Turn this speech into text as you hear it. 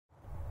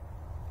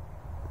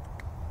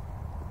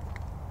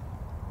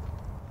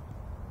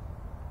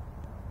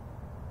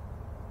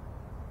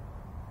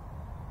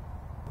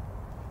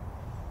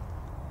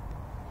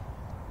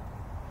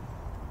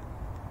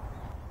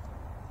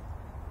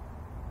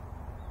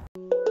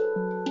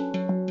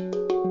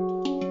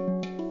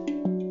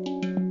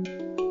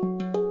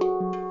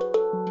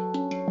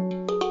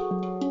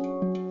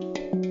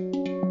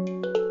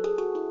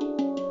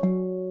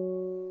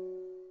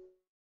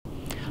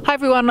Hi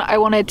everyone, I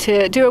wanted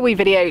to do a wee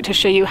video to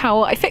show you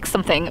how I fixed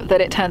something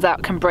that it turns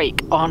out can break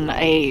on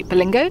a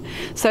Berlingo.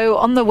 So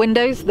on the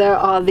windows there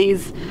are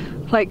these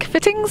like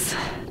fittings.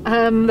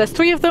 There's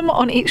 3 of them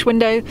on each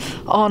window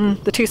on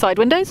the 2 side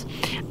windows,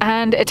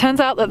 and it turns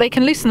out that they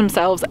can loosen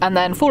themselves and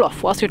then fall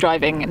off whilst you're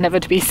driving, never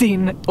to be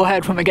seen or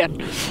heard from again,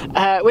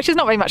 which is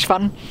not very much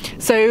fun.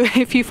 So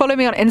if you follow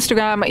me on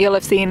Instagram, you'll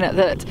have seen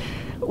that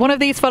one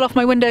of these fell off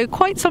my window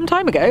quite some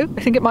time ago.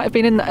 I think it might have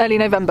been in early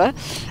November.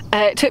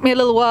 It took me a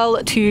little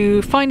while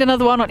to find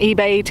another one on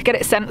eBay, to get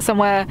it sent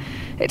somewhere.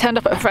 It turned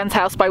up at a friend's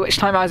house, by which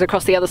time I was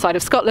across the other side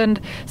of Scotland,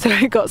 so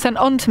it got sent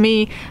on to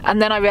me,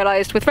 and then I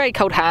realised with very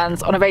cold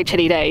hands on a very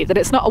chilly day that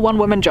it's not a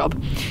one-woman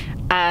job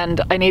and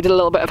I needed a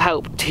little bit of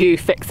help to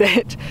fix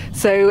it.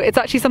 So it's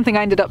actually something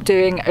I ended up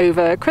doing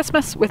over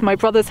Christmas with my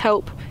brother's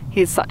help.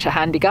 He's such a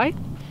handy guy.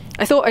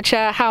 I thought I'd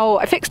share how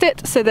I fixed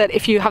it so that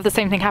if you have the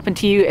same thing happen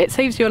to you, it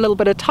saves you a little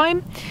bit of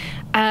time.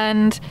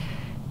 And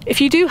if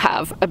you do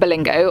have a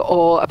Berlingo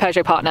or a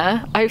Peugeot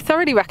Partner, I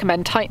thoroughly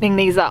recommend tightening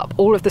these up,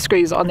 all of the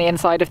screws on the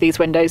inside of these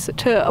windows,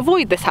 to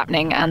avoid this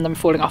happening and them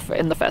falling off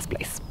in the first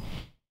place.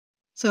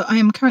 So I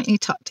am currently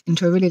tucked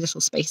into a really little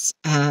space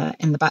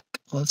in the back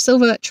of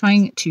Silver,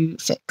 trying to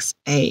fix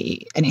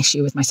an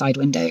issue with my side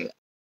window.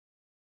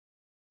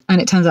 And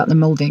it turns out the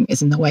moulding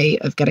is in the way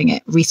of getting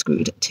it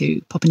re-screwed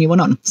to pop a new one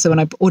on. So when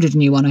I ordered a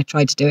new one, I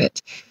tried to do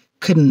it,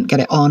 couldn't get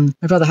it on.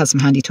 My brother has some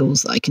handy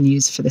tools that I can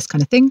use for this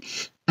kind of thing,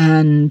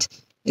 and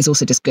is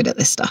also just good at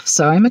this stuff.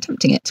 So I'm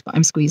attempting it, but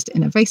I'm squeezed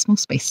in a very small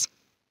space.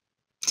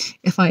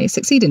 If I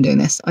succeed in doing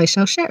this, I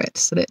shall share it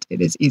so that it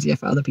is easier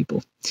for other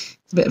people.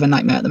 It's a bit of a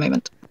nightmare at the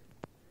moment.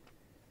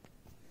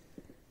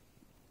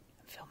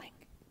 I'm filming.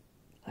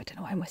 I don't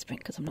know why I'm whispering,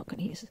 because I'm not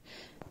going to use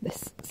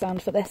this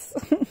sound for this.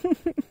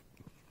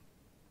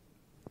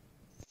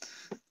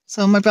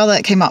 So my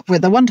brother came up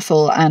with a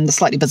wonderful and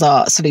slightly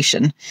bizarre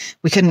solution.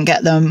 We couldn't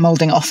get the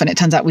moulding off, and it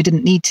turns out we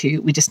didn't need to.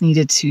 We just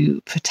needed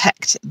to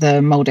protect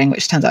the moulding,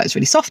 which turns out is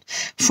really soft,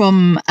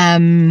 from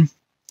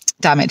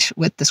damage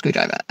with the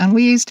screwdriver. And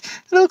we used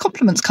a little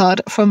compliments card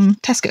from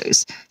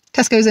Tesco's.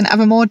 Tesco's in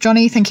Evermore.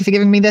 Johnny, thank you for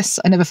giving me this.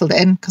 I never filled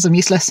it in because I'm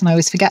useless and I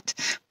always forget.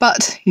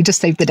 But he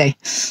just saved the day.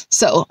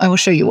 So I will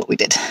show you what we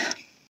did.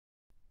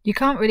 You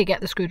can't really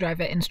get the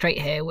screwdriver in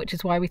straight here, which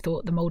is why we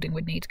thought the moulding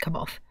would need to come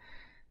off.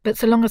 But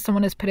so long as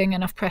someone is putting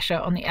enough pressure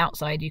on the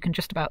outside, you can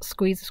just about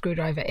squeeze the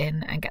screwdriver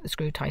in and get the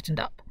screw tightened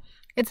up.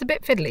 It's a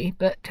bit fiddly,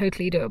 but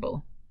totally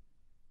doable.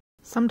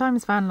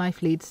 Sometimes van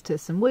life leads to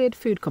some weird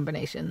food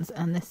combinations,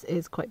 and this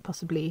is quite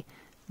possibly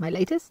my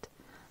latest.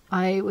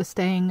 I was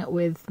staying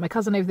with my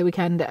cousin over the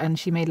weekend, and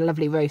she made a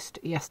lovely roast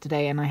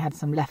yesterday, and I had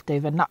some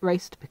leftover nut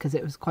roast because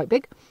it was quite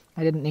big.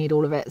 I didn't need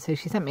all of it, so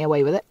she sent me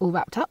away with it, all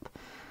wrapped up.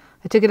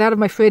 I took it out of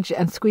my fridge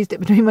and squeezed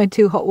it between my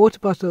 2 hot water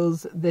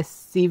bottles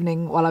this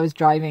evening while I was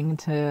driving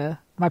to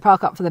my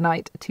park up for the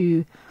night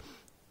to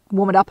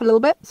warm it up a little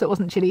bit so it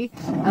wasn't chilly.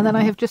 And then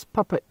I have just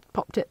popped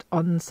it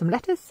on some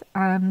lettuce,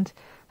 and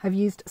I've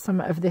used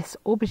some of this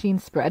aubergine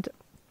spread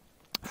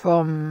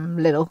from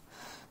Lidl,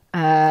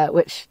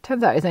 which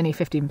turns out is only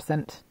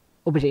 15%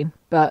 aubergine,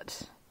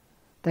 but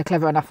they're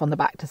clever enough on the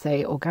back to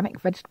say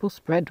organic vegetable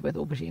spread with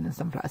aubergine and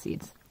sunflower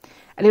seeds.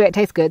 Anyway, it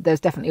tastes good.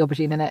 There's definitely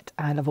aubergine in it.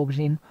 I love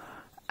aubergine.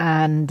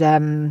 And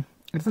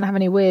it doesn't have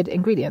any weird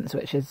ingredients,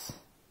 which is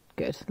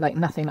good. Like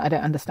nothing I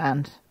don't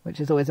understand, which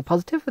is always a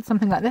positive with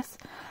something like this.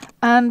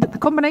 And the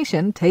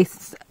combination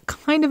tastes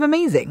kind of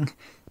amazing.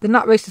 The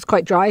nut roast is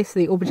quite dry, so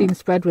the aubergine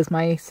spread was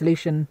my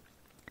solution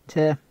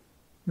to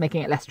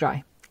making it less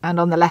dry. And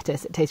on the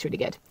lettuce, it tastes really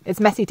good. It's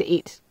messy to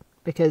eat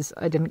because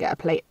I didn't get a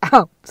plate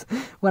out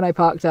when I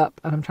parked up,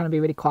 and I'm trying to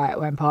be really quiet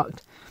where I'm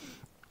parked.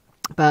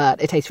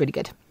 But it tastes really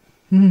good.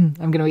 I'm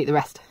going to eat the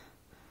rest.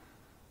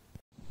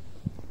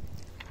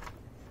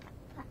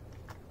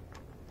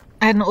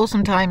 I had an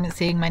awesome time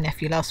seeing my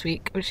nephew last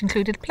week, which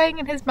included playing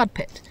in his mud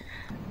pit.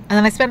 And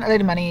then I spent a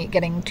load of money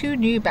getting 2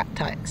 new back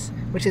tires,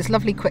 which this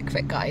lovely quick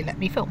fit guy let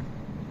me film.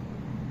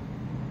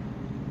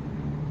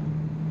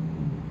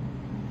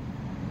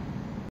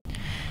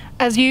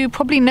 As you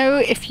probably know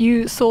if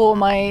you saw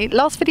my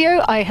last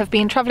video, I have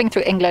been travelling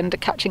through England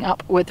catching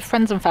up with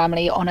friends and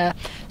family on a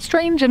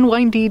strange and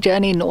windy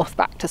journey north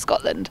back to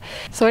Scotland.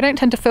 So I don't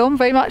tend to film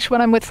very much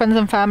when I'm with friends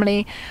and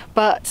family,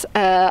 but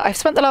I've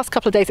spent the last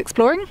couple of days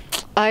exploring.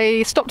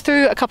 I stopped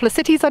through a couple of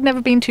cities I'd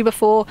never been to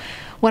before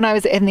when I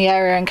was in the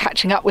area and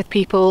catching up with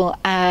people,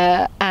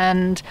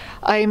 and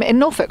I'm in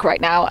Norfolk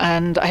right now,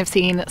 and I have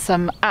seen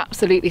some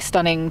absolutely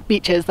stunning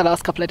beaches the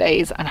last couple of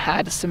days and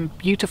had some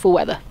beautiful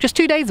weather. Just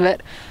 2 days of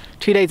it.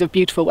 2 days of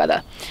beautiful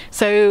weather.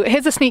 So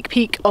here's a sneak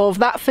peek of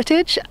that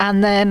footage,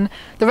 and then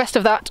the rest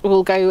of that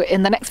will go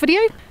in the next video.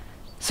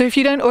 So if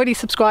you don't already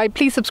subscribe,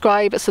 please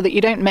subscribe so that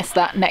you don't miss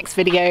that next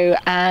video,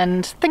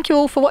 and thank you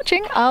all for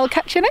watching. I'll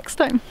catch you next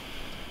time.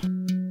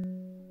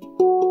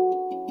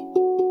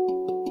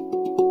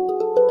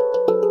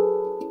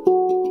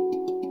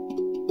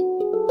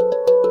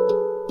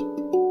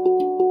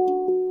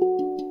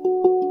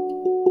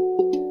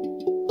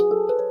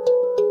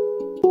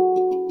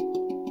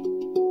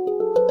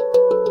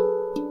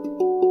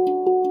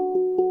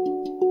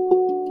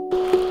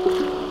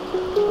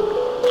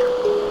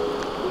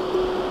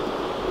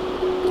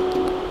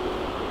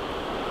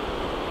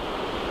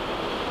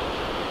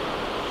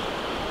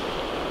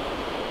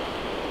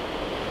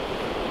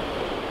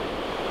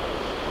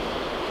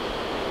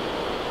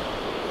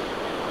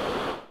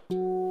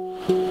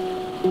 you.